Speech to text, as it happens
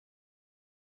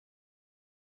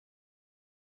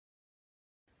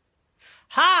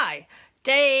Hi,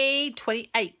 day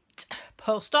 28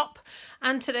 post-op,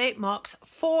 and today marks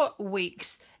 4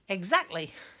 weeks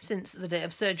exactly since the day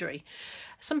of surgery.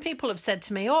 Some people have said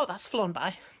to me, oh, that's flown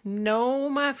by. No,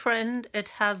 my friend, it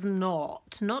has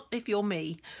not. Not if you're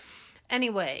me.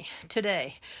 Anyway,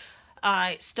 today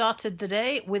I started the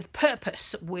day with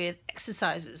purpose, with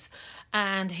exercises.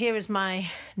 And here is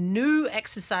my new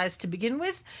exercise to begin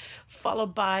with,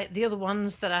 followed by the other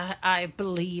ones that I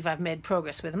believe I've made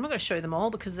progress with. I'm not going to show you them all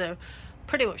because they're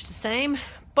pretty much the same,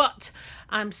 but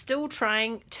I'm still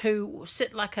trying to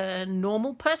sit like a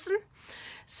normal person.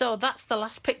 So that's the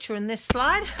last picture in this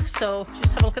slide. So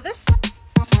just have a look at this.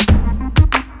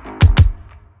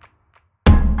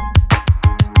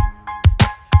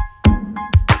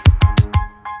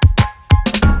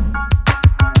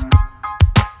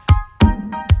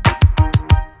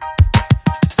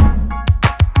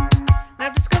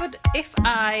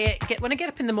 When I get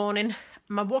up in the morning,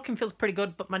 my walking feels pretty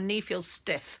good, but my knee feels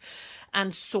stiff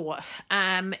and sore.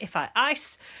 If I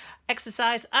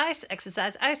exercise,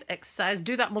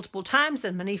 do that multiple times,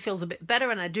 then my knee feels a bit better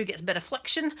and I do get better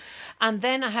flexion. And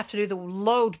then I have to do the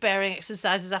load bearing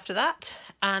exercises after that.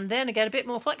 And then I get a bit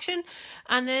more flexion.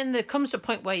 And then there comes a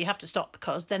point where you have to stop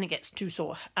because then it gets too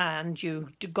sore and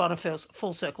you've gone a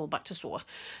full circle back to sore.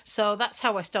 So that's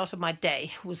how I started my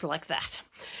day, was like that.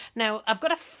 Now, I've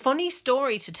got a funny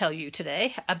story to tell you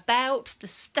today about the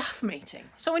staff meeting.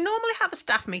 So we normally have a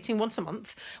staff meeting once a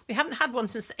month. We haven't had one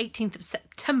since the 18th of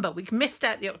September. We missed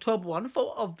out the October one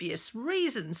for obvious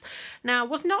reasons. Now, I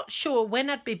was not sure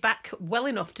when I'd be back well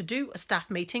enough to do a staff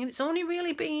meeting. It's only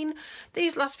really been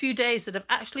these last few days that I've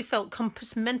actually felt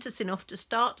compass mentis enough to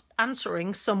start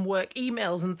answering some work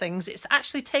emails and things. It's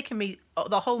actually taken me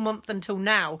the whole month until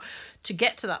now to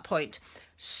get to that point.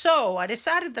 So I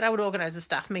decided that I would organise a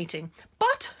staff meeting,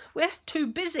 but we're too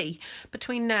busy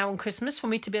between now and Christmas for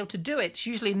me to be able to do it. It's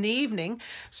usually in the evening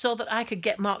so that I could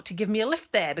get Mark to give me a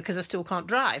lift there because I still can't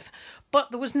drive.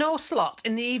 But there was no slot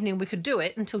in the evening we could do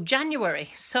it until January.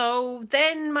 So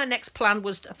then my next plan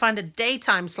was to find a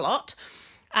daytime slot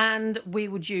and we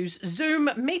would use Zoom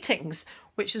meetings,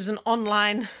 which is an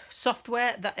online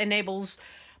software that enables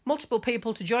multiple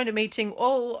people to join a meeting.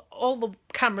 All the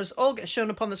cameras all get shown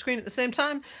up on the screen at the same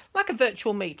time, like a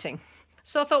virtual meeting.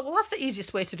 So I thought, well, that's the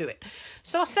easiest way to do it.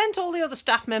 So I sent all the other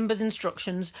staff members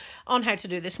instructions on how to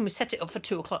do this, and we set it up for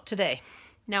 2 o'clock today.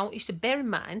 Now, you should bear in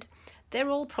mind, they're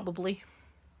all probably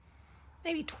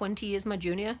maybe 20 years my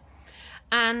junior.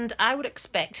 And I would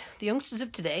expect the youngsters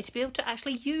of today to be able to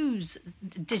actually use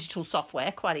digital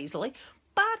software quite easily.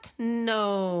 But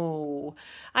no,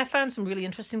 I found some really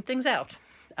interesting things out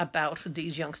about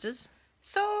these youngsters.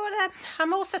 So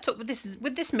I'm all set up with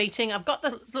this meeting. I've got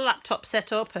the laptop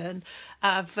set up and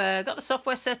I've got the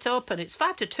software set up and it's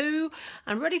 5 to 2.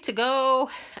 I'm ready to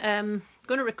go. I'm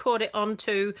going to record it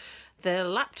onto the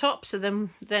laptop so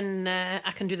then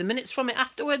I can do the minutes from it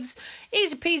afterwards.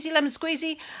 Easy peasy lemon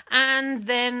squeezy. And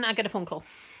then I get a phone call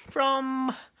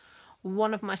from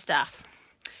one of my staff.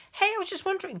 Hey, I was just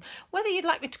wondering whether you'd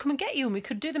like me to come and get you and we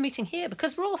could do the meeting here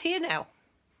because we're all here now.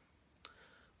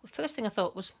 The first thing I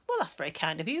thought was, well, that's very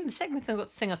kind of you. And the second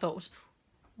thing I thought was,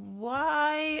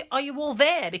 why are you all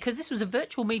there? Because this was a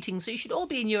virtual meeting, so you should all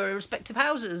be in your respective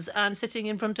houses and sitting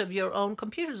in front of your own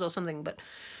computers or something. But,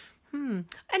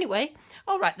 anyway,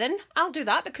 all right then, I'll do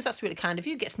that because that's really kind of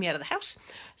you. It gets me out of the house.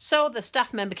 So the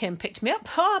staff member came and picked me up.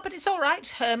 Oh, but it's all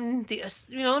right.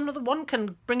 Another one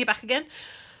can bring you back again.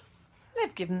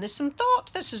 They've given this some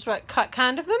thought. This is right,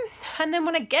 kind of them. And then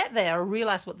when I get there, I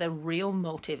realise what their real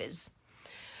motive is.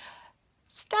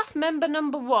 Staff member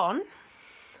number 1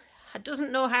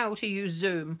 doesn't know how to use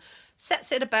Zoom. Sets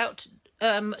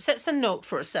a note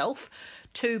for herself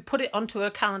to put it onto her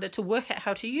calendar to work out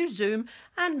how to use Zoom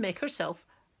and make herself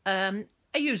a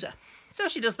user. So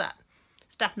she does that.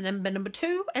 Staff member number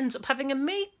 2 ends up having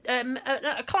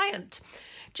a client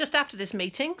just after this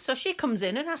meeting. So she comes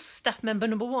in and asks staff member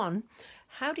number 1,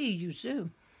 how do you use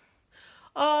Zoom?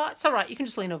 Oh, it's all right. You can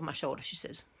just lean over my shoulder, she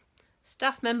says.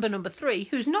 Staff member number 3,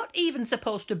 who's not even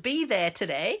supposed to be there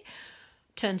today,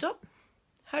 turns up.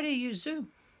 How do you use Zoom?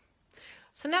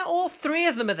 So now all 3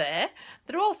 of them are there.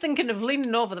 They're all thinking of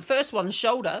leaning over the first one's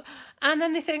shoulder. And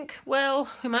then they think, well,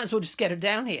 we might as well just get her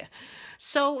down here.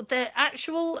 So the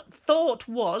actual thought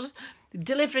was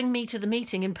delivering me to the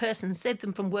meeting in person saved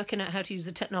them from working out how to use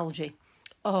the technology.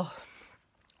 Oh,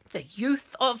 the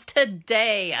youth of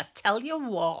today, I tell you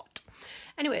what.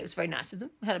 Anyway, it was very nice of them.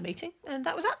 We had a meeting and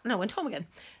that was that. And I went home again.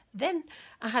 Then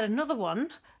I had another one,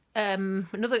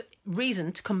 another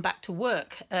reason to come back to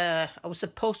work. I was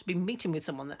supposed to be meeting with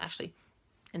someone that actually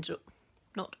ended up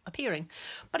not appearing.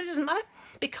 But it doesn't matter,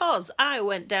 because I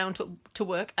went down to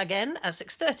work again at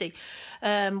 6:30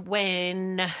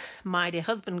 when my dear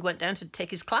husband went down to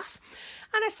take his class.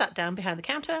 And I sat down behind the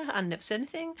counter and never said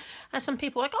anything. And some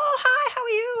people were like, oh, hi, how are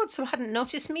you? And some hadn't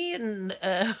noticed me. And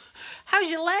how's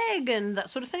your leg? And that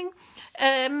sort of thing.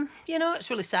 You know, it's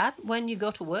really sad when you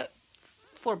go to work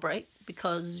for a break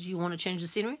because you want to change the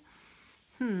scenery.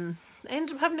 I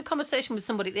ended up having a conversation with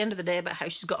somebody at the end of the day about how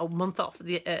she's got a month off.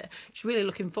 She's really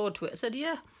looking forward to it. I said,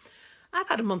 yeah, I've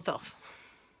had a month off.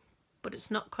 But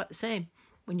it's not quite the same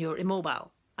when you're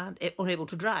immobile and unable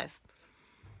to drive.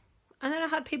 And then I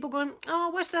had people going, oh,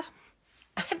 where's the...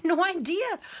 I have no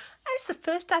idea. It's the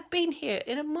first I've been here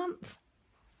in a month.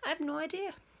 I have no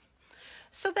idea.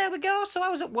 So there we go. So I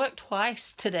was at work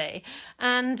twice today.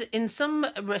 And in some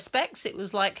respects, it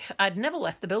was like I'd never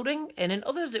left the building. And in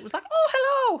others, it was like, oh,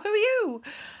 hello, who are you?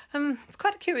 It's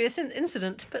quite a curious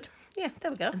incident. But yeah,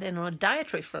 there we go. And then on a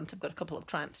dietary front, I've got a couple of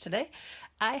triumphs today.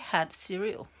 I had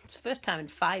cereal. It's the first time in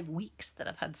 5 weeks that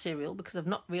I've had cereal because I've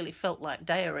not really felt like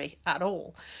diary at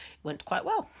all. It went quite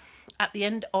well. At the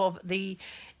end of the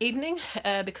evening,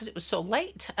 because it was so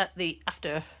late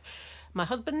after my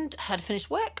husband had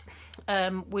finished work,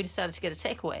 we decided to get a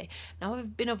takeaway. Now,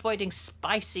 I've been avoiding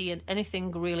spicy and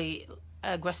anything really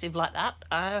aggressive like that,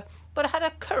 but I had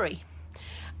a curry.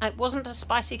 It wasn't a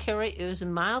spicy curry, it was a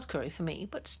mild curry for me,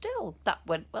 but still, that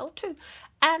went well too.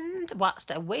 And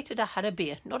whilst I waited, I had a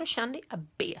beer. Not a shandy, a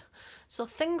beer. So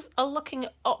things are looking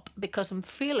up because I'm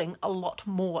feeling a lot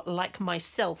more like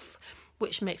myself,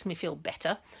 which makes me feel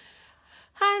better.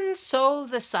 And so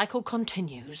the cycle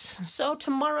continues. So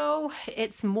tomorrow,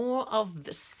 it's more of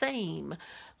the same.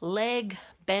 Leg,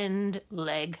 bend,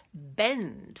 leg,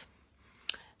 bend.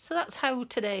 So that's how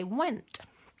today went.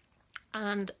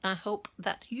 And I hope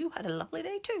that you had a lovely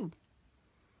day too.